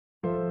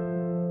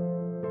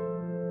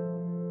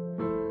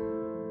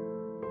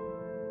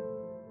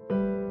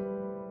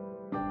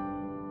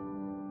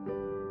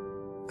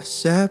I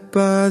sat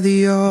by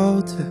the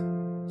altar,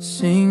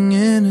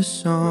 singing a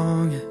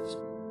song as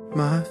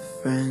my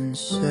friends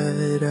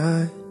said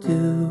I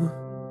do.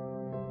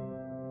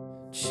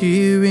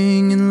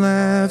 Cheering and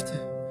laughter,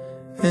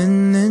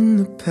 and then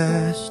the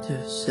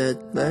pastor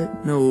said,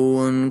 let no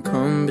one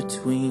come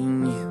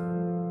between you.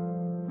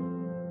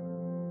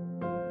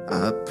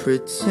 I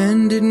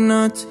pretended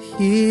not to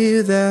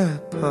hear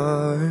that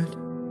part,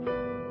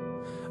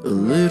 a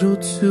little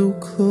too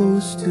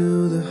close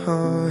to the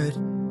heart.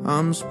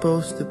 I'm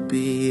supposed to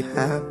be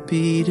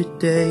happy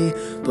today,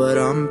 but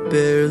I'm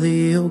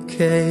barely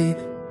okay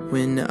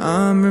when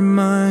I'm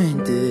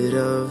reminded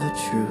of the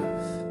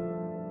truth.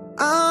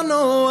 I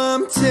know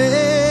I'm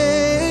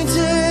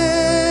tainted.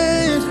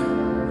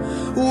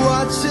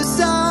 Watch as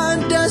I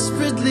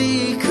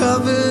desperately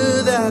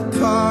cover that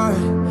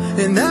part,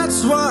 and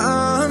that's why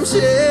I'm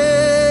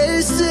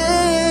chasing,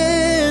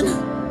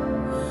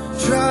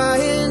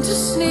 trying to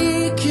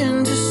sneak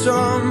into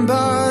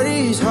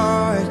somebody's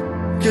heart.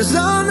 'Cause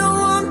I know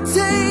I'm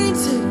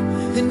tainted,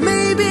 and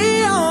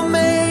maybe I'll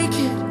make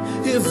it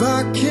if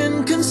I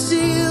can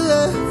conceal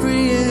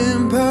every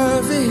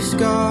imperfect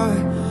scar.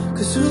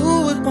 'Cause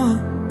who would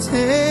want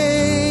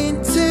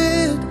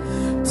tainted,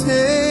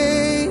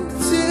 tainted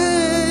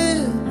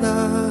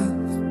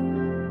love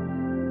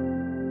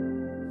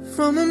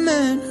from a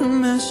man who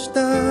messed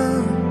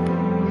up?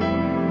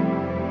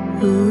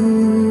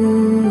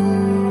 Ooh.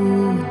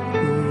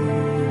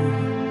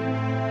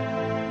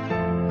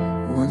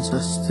 Once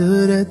I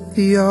stood at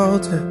the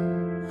altar,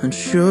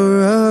 unsure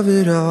of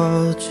it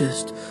all,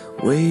 just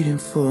waiting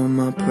for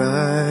my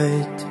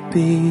bride to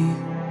be.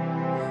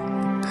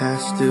 The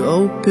pastor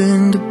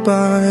opened a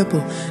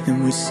Bible, and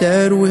we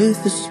said with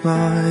a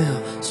smile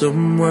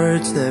some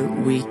words that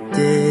we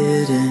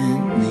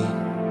didn't mean.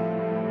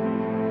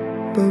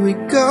 But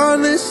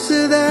regardless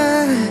of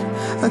that,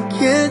 I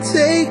can't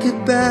take it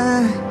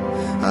back.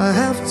 I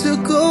have to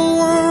go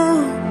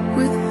on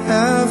with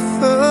half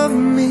of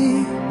me,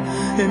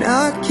 and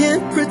I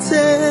can't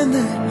pretend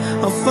that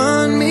I'll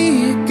find me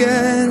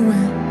again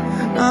when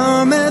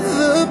I'm at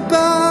the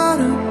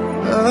bottom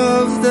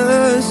of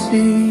the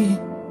sea.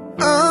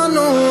 I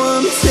know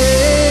I'm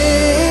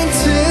tainted.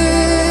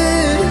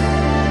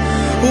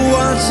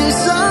 Watch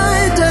as I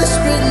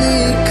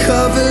desperately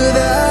cover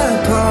that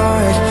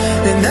part,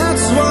 and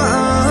that's why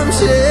I'm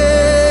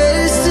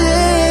chasing,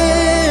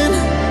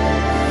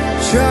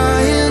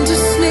 trying to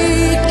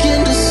sneak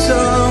into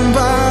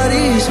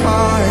somebody's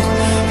heart.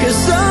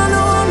 'Cause I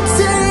know I'm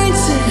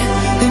tainted,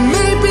 and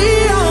maybe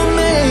I'll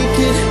make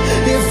it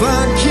if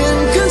I can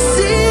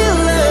conceal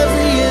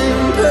every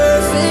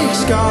imperfect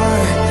scar.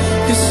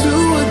 'Cause who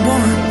would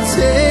want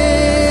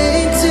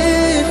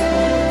tainted,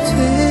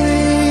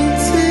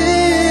 tainted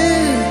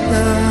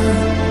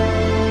love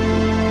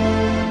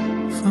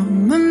from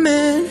a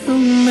man who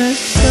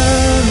messed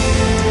up?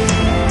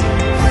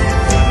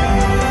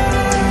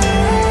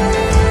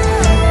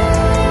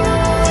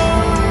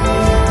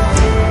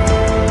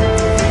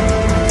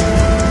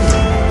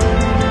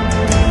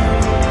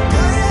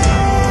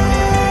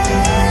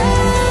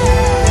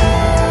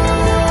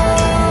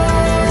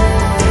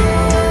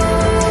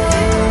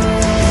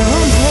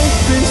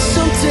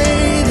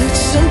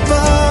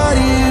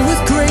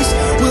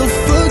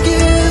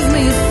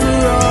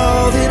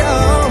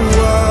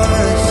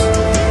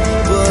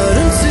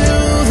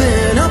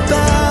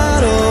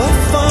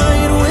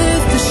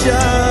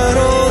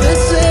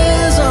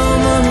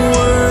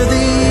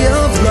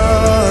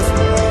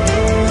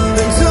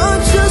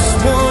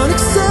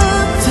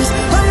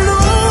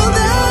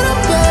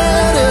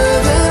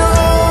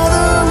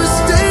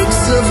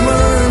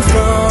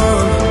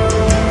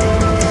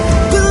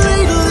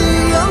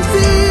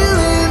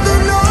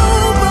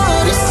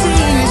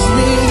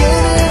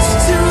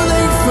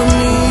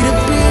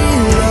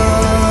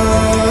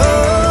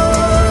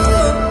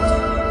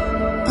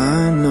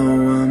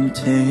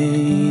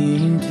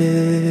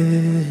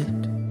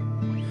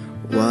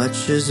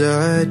 Watch as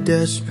I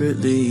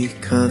desperately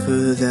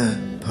cover that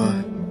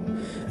part,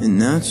 and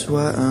that's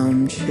why I'm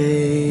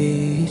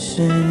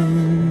chasing,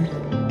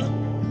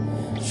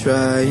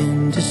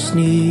 trying to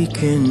sneak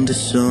into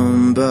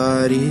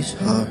somebody's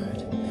heart.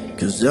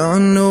 'Cause I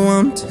know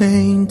I'm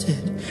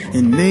tainted,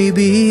 and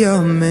maybe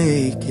I'll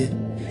make it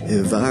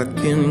if I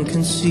can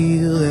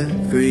conceal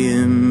every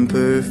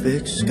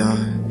imperfect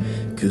scar.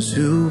 'Cause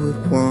who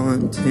would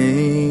want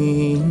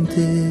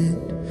tainted,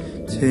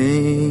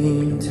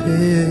 tainted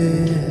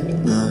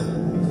love?